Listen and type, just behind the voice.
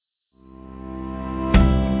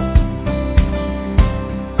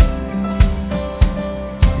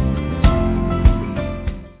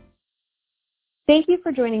Thank you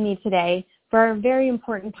for joining me today for our very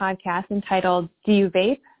important podcast entitled Do You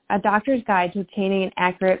Vape? A Doctor's Guide to Obtaining an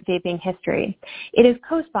Accurate Vaping History. It is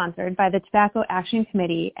co-sponsored by the Tobacco Action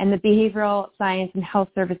Committee and the Behavioral Science and Health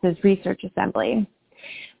Services Research Assembly.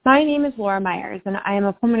 My name is Laura Myers, and I am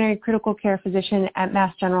a pulmonary critical care physician at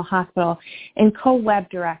Mass General Hospital and co-web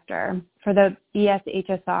director for the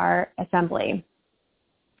BSHSR Assembly.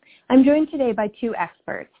 I'm joined today by two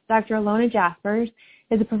experts. Dr. Ilona Jaspers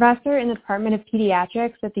is a professor in the Department of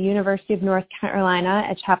Pediatrics at the University of North Carolina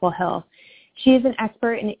at Chapel Hill. She is an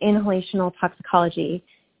expert in inhalational toxicology.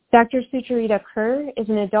 Dr. Sucharita Kerr is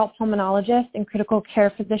an adult pulmonologist and critical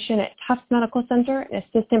care physician at Tufts Medical Center and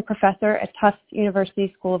assistant professor at Tufts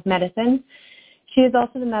University School of Medicine. She is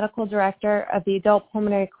also the medical director of the Adult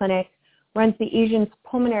Pulmonary Clinic, runs the Asian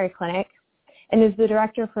Pulmonary Clinic, and is the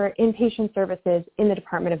director for inpatient services in the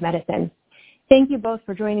Department of Medicine. Thank you both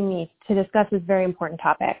for joining me to discuss this very important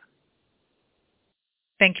topic.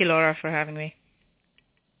 Thank you, Laura, for having me.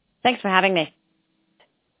 Thanks for having me.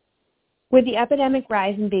 With the epidemic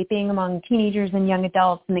rise in vaping among teenagers and young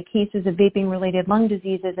adults and the cases of vaping-related lung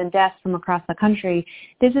diseases and deaths from across the country,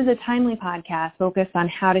 this is a timely podcast focused on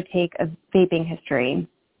how to take a vaping history.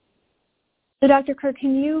 So, Dr. Kerr,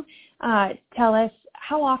 can you tell us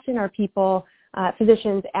how often are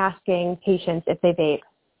physicians asking patients if they vape?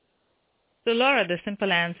 So, Laura, the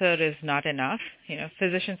simple answer is not enough.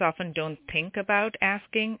 Physicians often don't think about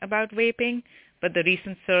asking about vaping, but the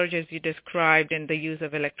recent surge, as you described, in the use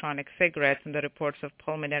of electronic cigarettes and the reports of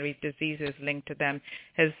pulmonary diseases linked to them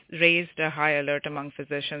has raised a high alert among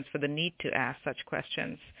physicians for the need to ask such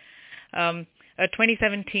questions. A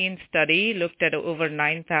 2017 study looked at over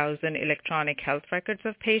 9,000 electronic health records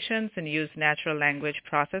of patients and used natural language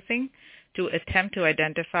processing to attempt to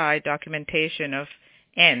identify documentation of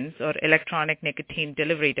ENDS, or electronic nicotine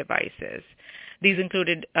delivery devices. These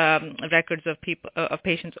included records of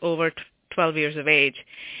patients over 12 years of age.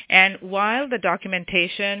 And while the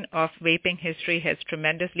documentation of vaping history has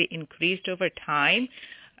tremendously increased over time,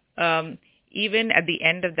 even at the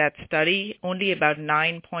end of that study, only about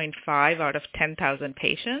 9.5 out of 10,000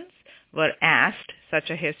 patients were asked such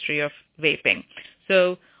a history of vaping.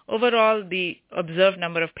 So overall, the observed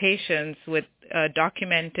number of patients with a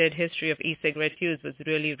documented history of e-cigarette use was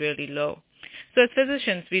really, really low. So as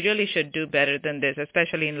physicians, we really should do better than this,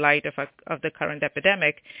 especially in light of the current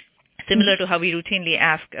epidemic, similar to how we routinely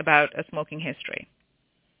ask about a smoking history.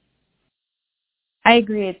 I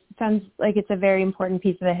agree. It sounds like it's a very important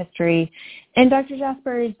piece of the history. And Dr.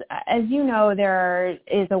 Jaspers, as you know, there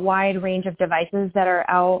is a wide range of devices that are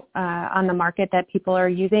out on the market that people are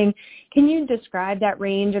using. Can you describe that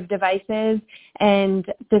range of devices and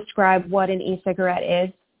describe what an e-cigarette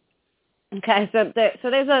is? Okay, so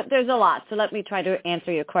there's a lot. So let me try to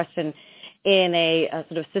answer your question in a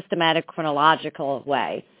sort of systematic, chronological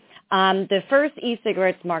way. The first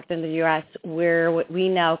e-cigarettes marketed in the U.S. were what we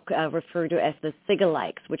now refer to as the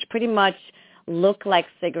cigalikes, which pretty much look like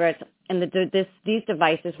cigarettes. And these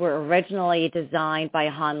devices were originally designed by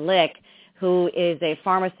Han Lik, who is a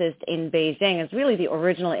pharmacist in Beijing, is really the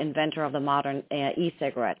original inventor of the modern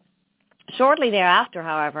e-cigarette. Shortly thereafter,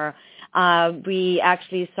 however, we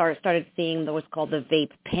actually started seeing what's called the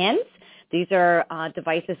vape pens. These are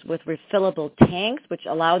devices with refillable tanks, which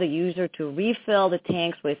allow the user to refill the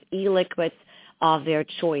tanks with e-liquids of their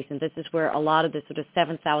choice. And this is where a lot of the sort of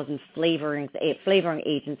 7,000 flavoring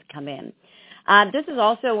agents come in. This is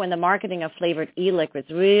also when the marketing of flavored e-liquids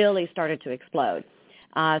really started to explode.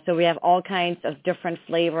 So we have all kinds of different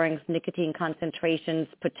flavorings, nicotine concentrations,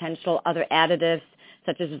 potential other additives,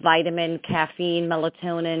 such as vitamin, caffeine,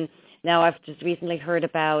 melatonin. Now I've just recently heard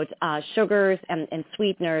about sugars and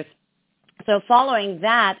sweeteners. So following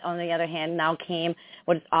that, on the other hand, now came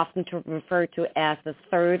what is often referred to as the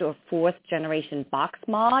third or fourth generation box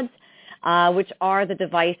mods, which are the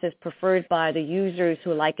devices preferred by the users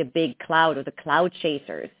who like a big cloud, or the cloud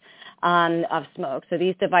chasers of smoke. So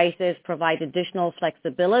these devices provide additional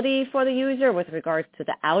flexibility for the user with regards to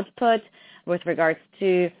the output, with regards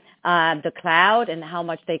to the cloud and how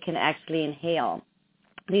much they can actually inhale.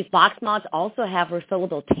 These box mods also have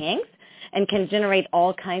refillable tanks and can generate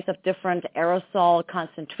all kinds of different aerosol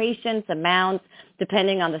concentrations, amounts,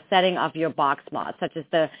 depending on the setting of your box mod, such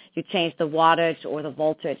as you change the wattage or the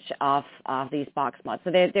voltage of these box mods.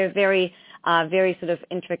 So they're very sort of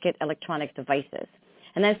intricate electronic devices.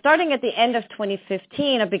 And then starting at the end of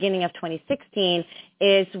 2015 or beginning of 2016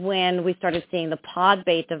 is when we started seeing the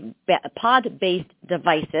pod-based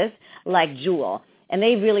devices like Juul. And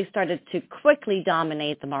they really started to quickly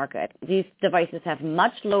dominate the market. These devices have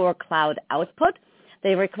much lower cloud output.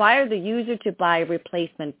 They require the user to buy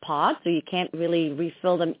replacement pods, so you can't really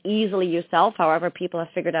refill them easily yourself. However, people have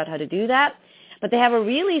figured out how to do that. But they have a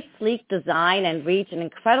really sleek design and reach an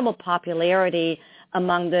incredible popularity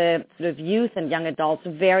among the sort of youth and young adults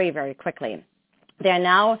very, very quickly. There are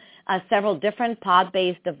now several different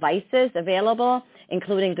pod-based devices available,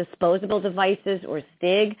 including disposable devices or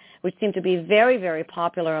STIG, which seem to be very, very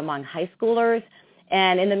popular among high schoolers.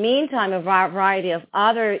 And in the meantime, a variety of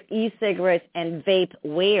other e-cigarettes and vape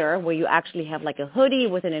wear, where you actually have like a hoodie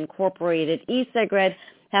with an incorporated e-cigarette,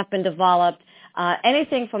 have been developed.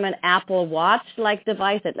 Anything from an Apple Watch-like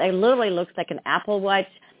device that literally looks like an Apple Watch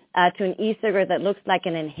to an e-cigarette that looks like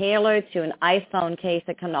an inhaler to an iPhone case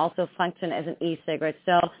that can also function as an e-cigarette.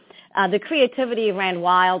 So the creativity ran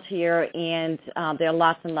wild here, and there are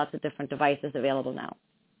lots and lots of different devices available now.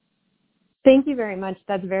 Thank you very much.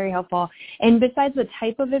 That's very helpful. And besides the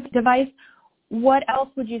type of device, what else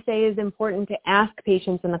would you say is important to ask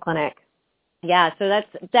patients in the clinic? Yeah, so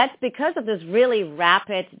that's because of this really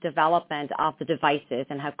rapid development of the devices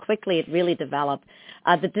and how quickly it really developed.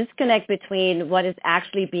 The disconnect between what is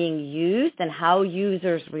actually being used and how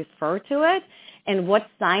users refer to it and what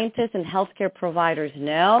scientists and healthcare providers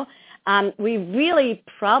know, we really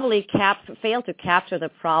probably failed to capture the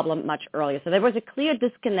problem much earlier. So there was a clear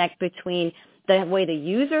disconnect between the way the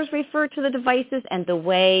users refer to the devices and the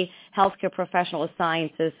way healthcare professional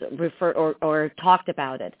scientists refer or talked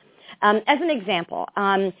about it. As an example,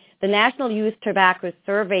 the National Youth Tobacco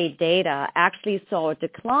Survey data actually saw a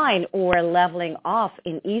decline or a leveling off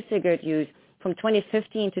in e-cigarette use from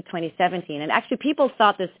 2015 to 2017. And actually people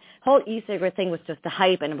thought this whole e-cigarette thing was just a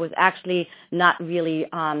hype and it was actually not really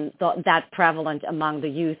that prevalent among the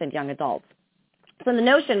youth and young adults. So the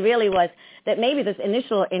notion really was that maybe this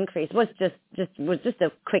initial increase was just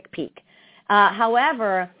a quick peak.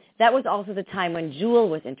 However, that was also the time when Juul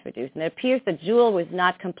was introduced, and it appears that Juul was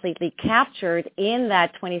not completely captured in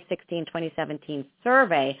that 2016-2017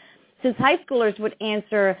 survey, since high schoolers would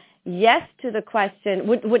answer yes to the question,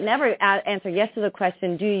 would never answer yes to the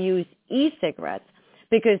question, do you use e-cigarettes?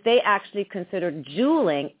 Because they actually considered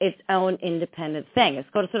Juuling its own independent thing. It's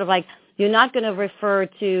sort of like you're not going to refer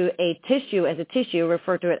to a tissue as a tissue,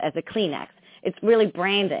 refer to it as a Kleenex. It's really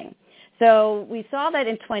branding. So we saw that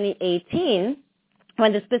in 2018,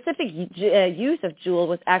 when the specific use of Juul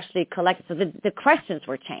was actually collected, so the questions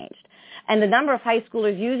were changed. And the number of high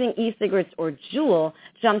schoolers using e-cigarettes or Juul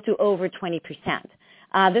jumped to over 20%.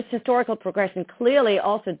 This historical progression clearly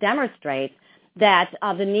also demonstrates that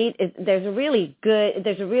there's a really,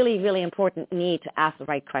 really important need to ask the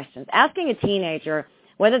right questions. Asking a teenager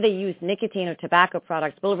whether they use nicotine or tobacco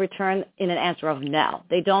products will return in an answer of no.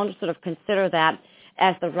 They don't sort of consider that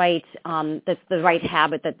as that's the right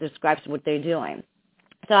habit that describes what they're doing.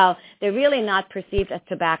 So they're really not perceived as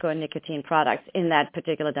tobacco and nicotine products in that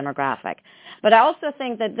particular demographic. But I also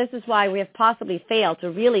think that this is why we have possibly failed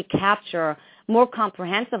to really capture more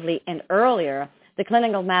comprehensively and earlier the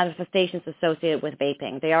clinical manifestations associated with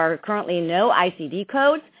vaping. There are currently no ICD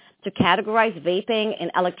codes to categorize vaping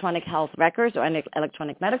in electronic health records or in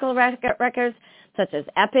electronic medical records, such as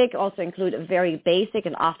EPIC, also include a very basic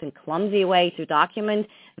and often clumsy way to document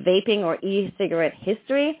vaping or e-cigarette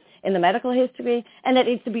history in the medical history, and that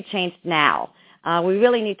needs to be changed now. We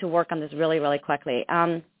really need to work on this really, really quickly.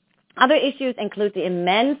 Other issues include the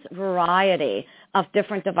immense variety of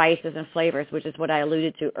different devices and flavors, which is what I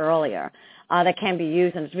alluded to earlier, that can be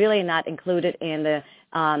used, and it's really not included in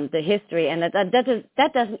the history. And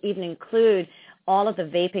that doesn't even include all of the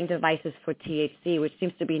vaping devices for THC, which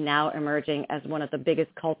seems to be now emerging as one of the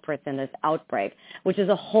biggest culprits in this outbreak, which is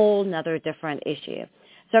a whole nother different issue.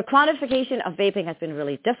 So quantification of vaping has been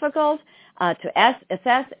really difficult to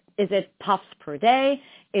assess. Is it puffs per day?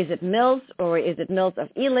 Is it mils, or is it mils of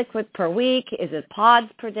e-liquid per week? Is it pods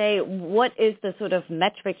per day? What is the sort of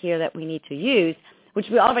metric here that we need to use, which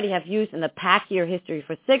we already have used in the pack year history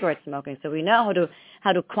for cigarette smoking? So we know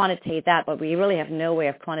how to quantitate that, but we really have no way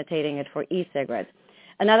of quantitating it for e-cigarettes.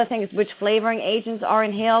 Another thing is which flavoring agents are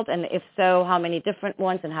inhaled, and if so, how many different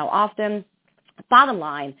ones and how often. Bottom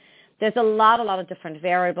line, there's a lot of different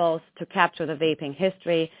variables to capture the vaping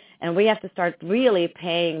history, and we have to start really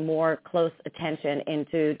paying more close attention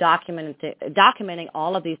into documenting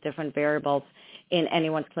all of these different variables in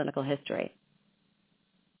anyone's clinical history.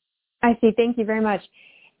 I see. Thank you very much.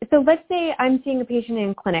 So let's say I'm seeing a patient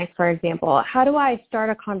in clinic, for example. How do I start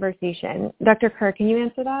a conversation? Dr. Kerr, can you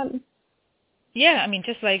answer that? Yeah, I mean,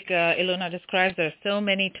 just like Ilona describes, there are so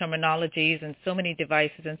many terminologies and so many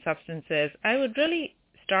devices and substances. I would really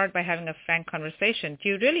start by having a frank conversation. Do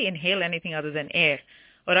you really inhale anything other than air?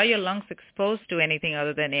 Or are your lungs exposed to anything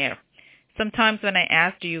other than air? Sometimes when I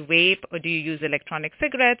ask, do you vape or do you use electronic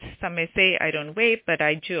cigarettes, some may say, I don't vape, but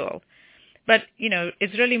I Juul. But,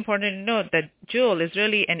 it's really important to note that Juul is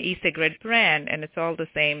really an e-cigarette brand, and it's all the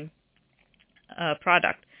same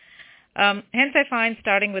product. Hence, I find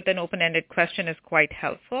starting with an open-ended question is quite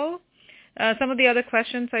helpful. Some of the other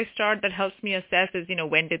questions I start that helps me assess is,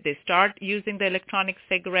 when did they start using the electronic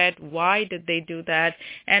cigarette? Why did they do that?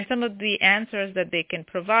 And some of the answers that they can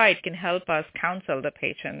provide can help us counsel the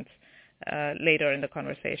patients later in the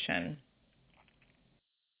conversation.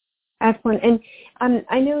 Excellent. And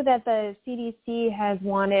I know that the CDC has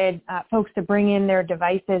wanted folks to bring in their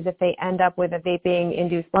devices if they end up with a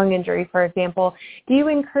vaping-induced lung injury, for example. Do you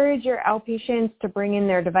encourage your outpatients to bring in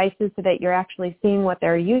their devices so that you're actually seeing what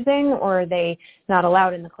they're using, or are they not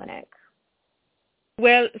allowed in the clinic?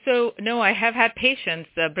 Well, so no, I have had patients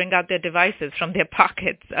bring out their devices from their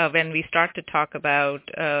pockets when we start to talk about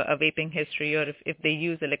a vaping history or if they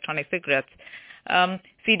use electronic cigarettes.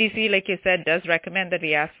 CDC, like you said, does recommend that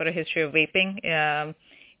we ask for a history of vaping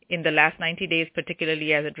in the last 90 days,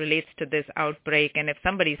 particularly as it relates to this outbreak. And if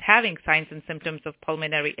somebody's having signs and symptoms of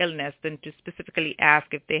pulmonary illness, then to specifically ask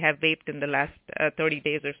if they have vaped in the last 30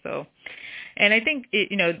 days or so. And I think,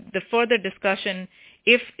 the further discussion,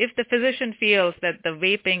 if the physician feels that the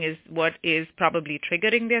vaping is what is probably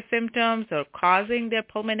triggering their symptoms or causing their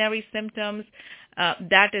pulmonary symptoms,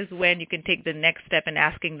 that is when you can take the next step in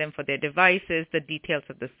asking them for their devices, the details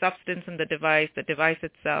of the substance in the device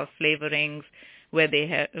itself, flavorings, where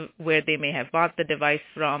they may have bought the device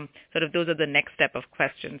from. Sort of those are the next step of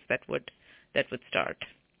questions that would start.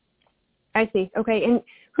 I see. Okay. And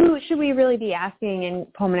who should we really be asking in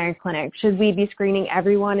pulmonary clinics? Should we be screening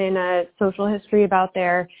everyone in a social history about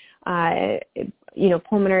their,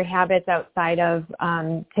 pulmonary habits outside of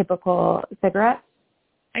typical cigarettes?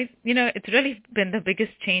 It's really been the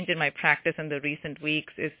biggest change in my practice in the recent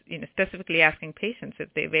weeks is, specifically asking patients if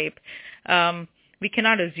they vape. We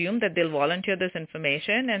cannot assume that they'll volunteer this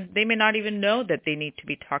information, and they may not even know that they need to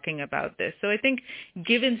be talking about this. So I think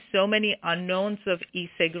given so many unknowns of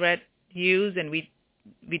e-cigarette use, and we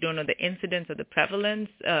don't know the incidence or the prevalence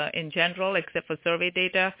in general, except for survey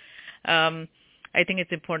data, I think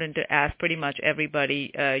it's important to ask pretty much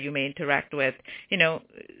everybody you may interact with,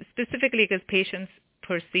 specifically because patients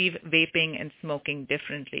perceive vaping and smoking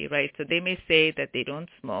differently, right? So they may say that they don't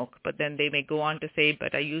smoke, but then they may go on to say,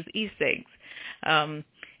 but I use e-cigs.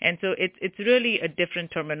 And so it's really a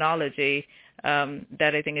different terminology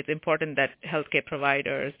that I think it's important that healthcare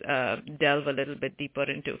providers delve a little bit deeper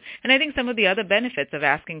into. And I think some of the other benefits of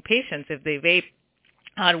asking patients if they vape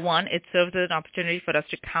are, one, it serves as an opportunity for us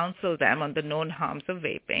to counsel them on the known harms of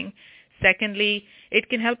vaping. Secondly, it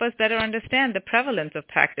can help us better understand the prevalence of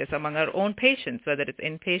practice among our own patients, whether it's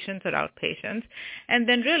inpatients or outpatients. And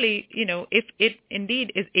then really, if it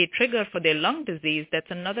indeed is a trigger for their lung disease,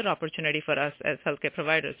 that's another opportunity for us as healthcare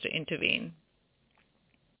providers to intervene.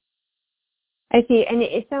 I see. And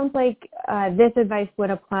it sounds like this advice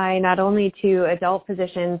would apply not only to adult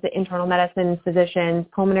physicians, the internal medicine physicians,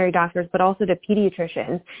 pulmonary doctors, but also to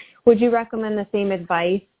pediatricians. Would you recommend the same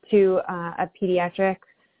advice to a pediatric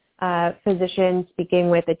physician speaking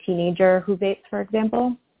with a teenager who vapes, for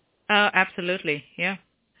example? Absolutely, yeah.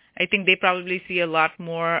 I think they probably see a lot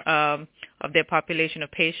more of their population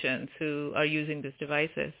of patients who are using these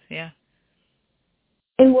devices, yeah.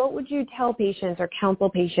 And what would you tell patients or counsel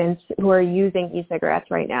patients who are using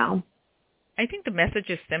e-cigarettes right now? I think the message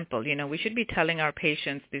is simple. We should be telling our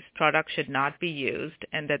patients these products should not be used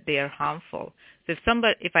and that they are harmful. So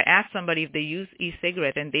if I ask somebody if they use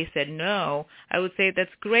e-cigarette and they said no, I would say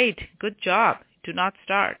that's great, good job, do not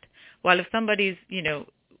start. While if somebody's,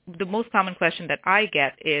 the most common question that I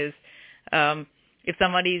get is if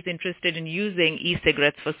somebody is interested in using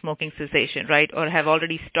e-cigarettes for smoking cessation, right, or have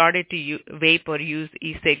already started to vape or use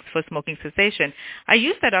e-cigs for smoking cessation, I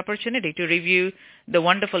use that opportunity to review the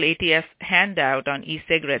wonderful ATS handout on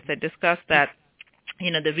e-cigarettes. I discussed that,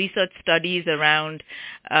 the research studies around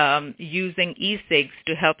using e-cigs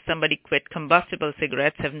to help somebody quit combustible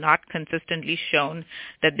cigarettes have not consistently shown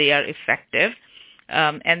that they are effective.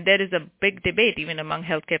 And there is a big debate even among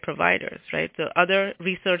healthcare providers, right? So other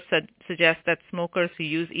research suggests that smokers who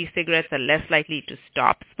use e-cigarettes are less likely to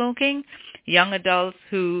stop smoking. Young adults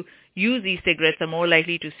who use e-cigarettes are more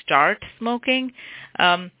likely to start smoking.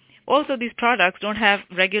 Also, these products don't have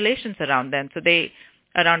regulations around them, so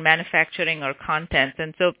around manufacturing or contents,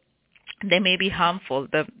 and so they may be harmful.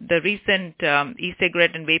 The recent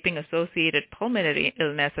e-cigarette and vaping-associated pulmonary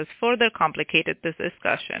illness has further complicated this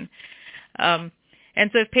discussion. And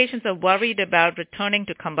so if patients are worried about returning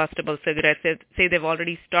to combustible cigarettes, say they've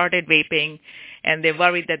already started vaping and they're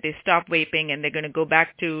worried that they stop vaping and they're going to go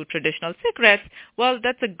back to traditional cigarettes, well,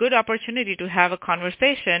 that's a good opportunity to have a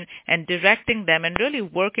conversation and directing them and really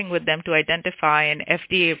working with them to identify an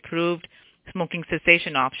FDA-approved smoking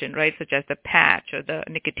cessation option, right, such as the patch or the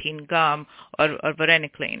nicotine gum or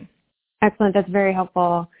varenicline. Excellent. That's very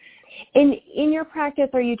helpful. In your practice,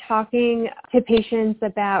 are you talking to patients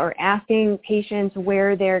about or asking patients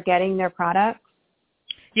where they're getting their products?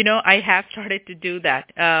 I have started to do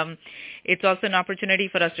that. It's also an opportunity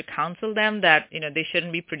for us to counsel them that, they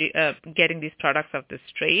shouldn't be getting these products off the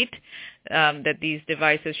street, that these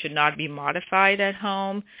devices should not be modified at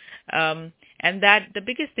home. And that the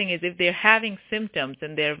biggest thing is if they're having symptoms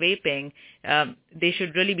and they're vaping, they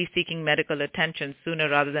should really be seeking medical attention sooner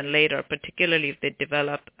rather than later, particularly if they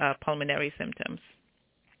develop pulmonary symptoms.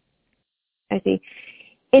 I see.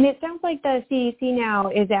 And it sounds like the CDC now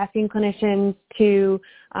is asking clinicians to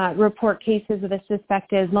report cases of a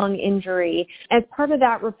suspected lung injury. As part of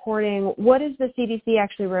that reporting, what does the CDC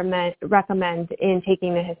actually recommend in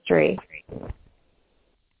taking the history?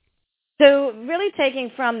 So really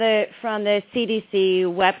taking from the CDC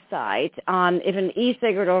website, if an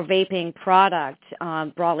e-cigarette or vaping product,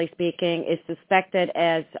 broadly speaking, is suspected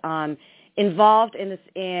as involved in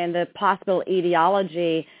the possible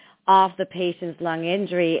etiology of the patient's lung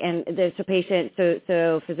injury, and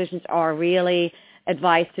so physicians are really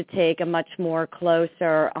advised to take a much more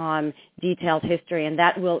closer, detailed history, and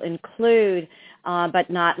that will include, but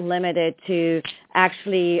not limited to,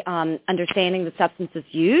 actually understanding the substances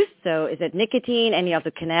used. So is it nicotine, any of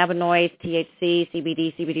the cannabinoids, THC,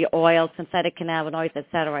 CBD, CBD oil, synthetic cannabinoids, et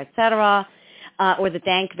cetera, or the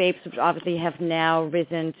dank vapes, which obviously have now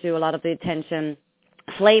risen to a lot of the attention,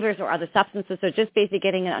 flavors or other substances. So just basically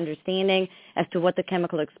getting an understanding as to what the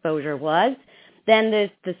chemical exposure was. Then there's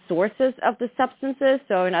the sources of the substances.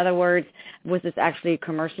 So in other words, was this actually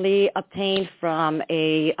commercially obtained from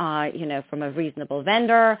a reasonable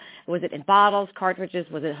vendor? Was it in bottles, cartridges?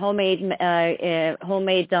 Was it homemade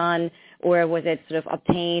done, or was it sort of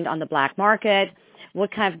obtained on the black market?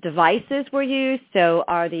 What kind of devices were used? So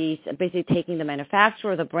are these basically taking the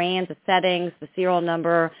manufacturer, the brand, the settings, the serial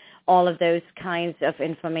number, all of those kinds of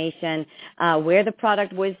information, where the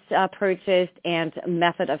product was purchased, and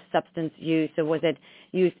method of substance use. So was it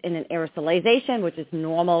used in an aerosolization, which is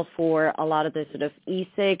normal for a lot of the sort of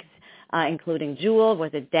e-cigs, including Juul?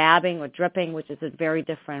 Was it dabbing or dripping, which is a very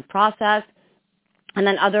different process? And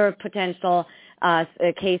then other potential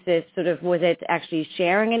cases, sort of, was it actually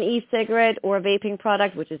sharing an e-cigarette or a vaping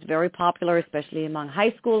product, which is very popular, especially among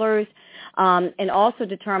high schoolers, and also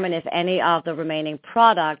determine if any of the remaining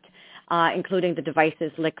product, including the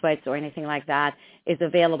devices, liquids, or anything like that, is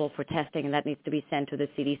available for testing, and that needs to be sent to the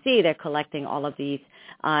CDC. They're collecting all of these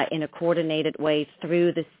in a coordinated way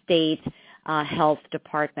through the state health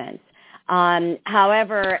departments.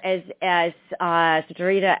 However, as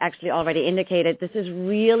Sarita actually already indicated, this is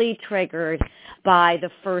really triggered by the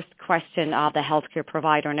first question of the healthcare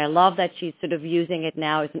provider, and I love that she's sort of using it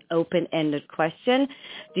now as an open-ended question.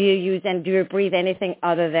 Do you breathe anything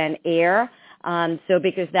other than air?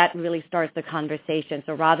 Because that really starts the conversation.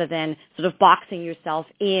 So rather than sort of boxing yourself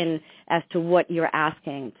in as to what you're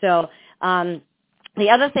asking. So the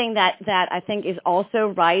other thing that I think is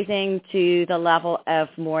also rising to the level of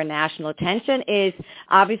more national attention is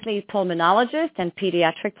obviously pulmonologists and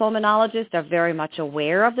pediatric pulmonologists are very much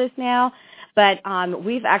aware of this now. But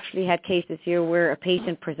we've actually had cases here where a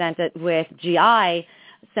patient presented with GI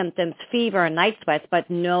symptoms, fever and night sweats, but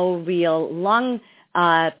no real lung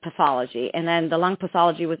pathology, and then the lung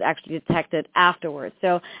pathology was actually detected afterwards.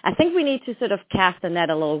 So I think we need to sort of cast the net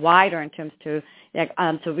a little wider in terms to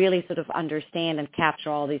really sort of understand and capture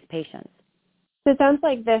all these patients. So it sounds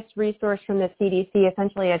like this resource from the CDC,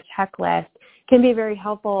 essentially a checklist, can be very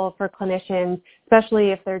helpful for clinicians,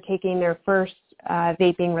 especially if they're taking their first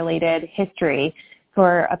vaping-related history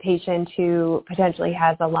for a patient who potentially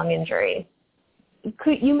has a lung injury.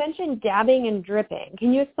 You mentioned dabbing and dripping.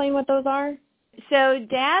 Can you explain what those are? So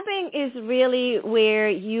dabbing is really where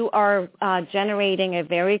you are generating a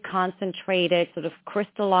very concentrated sort of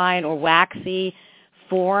crystalline or waxy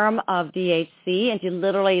form of DHC, and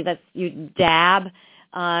you dab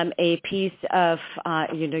a piece of,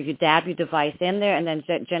 you dab your device in there and then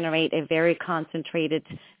generate a very concentrated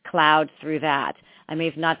cloud through that. I may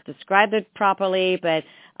have not described it properly, but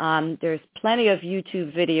there's plenty of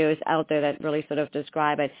YouTube videos out there that really sort of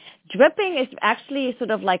describe it. Dripping is actually sort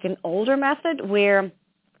of like an older method where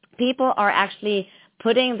people are actually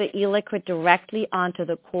putting the e-liquid directly onto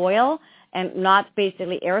the coil and not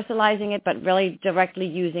basically aerosolizing it, but really directly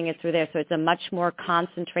using it through there. So it's a much more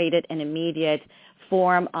concentrated and immediate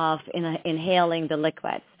form of inhaling the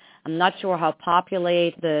liquids. I'm not sure how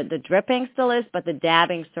popular the dripping still is, but the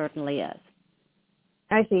dabbing certainly is.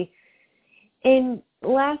 I see. And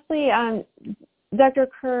lastly, Dr.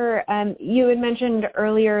 Kerr, you had mentioned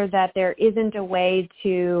earlier that there isn't a way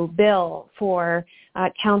to bill for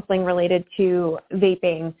counseling related to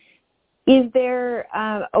vaping. Is there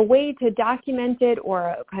a way to document it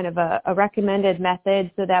or kind of a recommended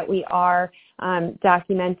method so that we are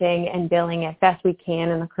documenting and billing as best we can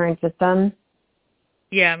in the current system?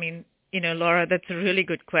 Yeah, I mean, Laura, that's a really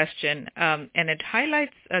good question, and it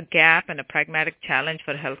highlights a gap and a pragmatic challenge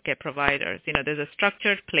for healthcare providers. There's a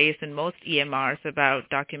structured place in most EMRs about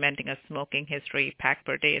documenting a smoking history, pack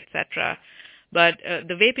per day, etc. But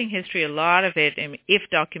the vaping history, a lot of it, if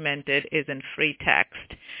documented, is in free text.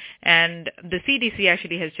 And the CDC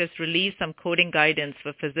actually has just released some coding guidance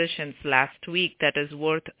for physicians last week that is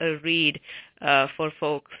worth a read for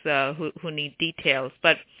folks who need details.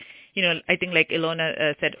 But I think like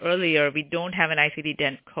Ilona said earlier, we don't have an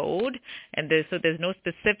ICD-10 code, and so there's no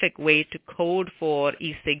specific way to code for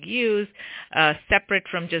e-cig use separate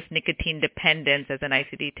from just nicotine dependence as an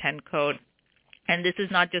ICD-10 code. And this is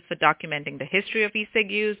not just for documenting the history of e-cig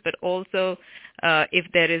use, but also if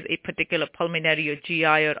there is a particular pulmonary or GI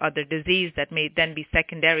or other disease that may then be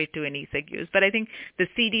secondary to an e-cig use. But I think the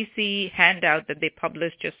CDC handout that they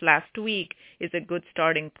published just last week is a good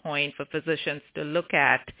starting point for physicians to look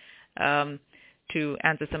at to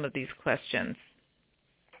answer some of these questions.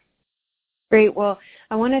 Great. Well,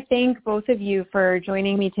 I want to thank both of you for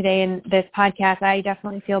joining me today in this podcast. I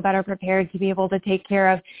definitely feel better prepared to be able to take care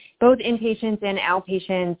of both inpatients and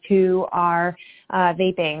outpatients who are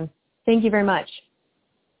vaping. Thank you very much.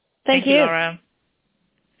 Thank you, Laura.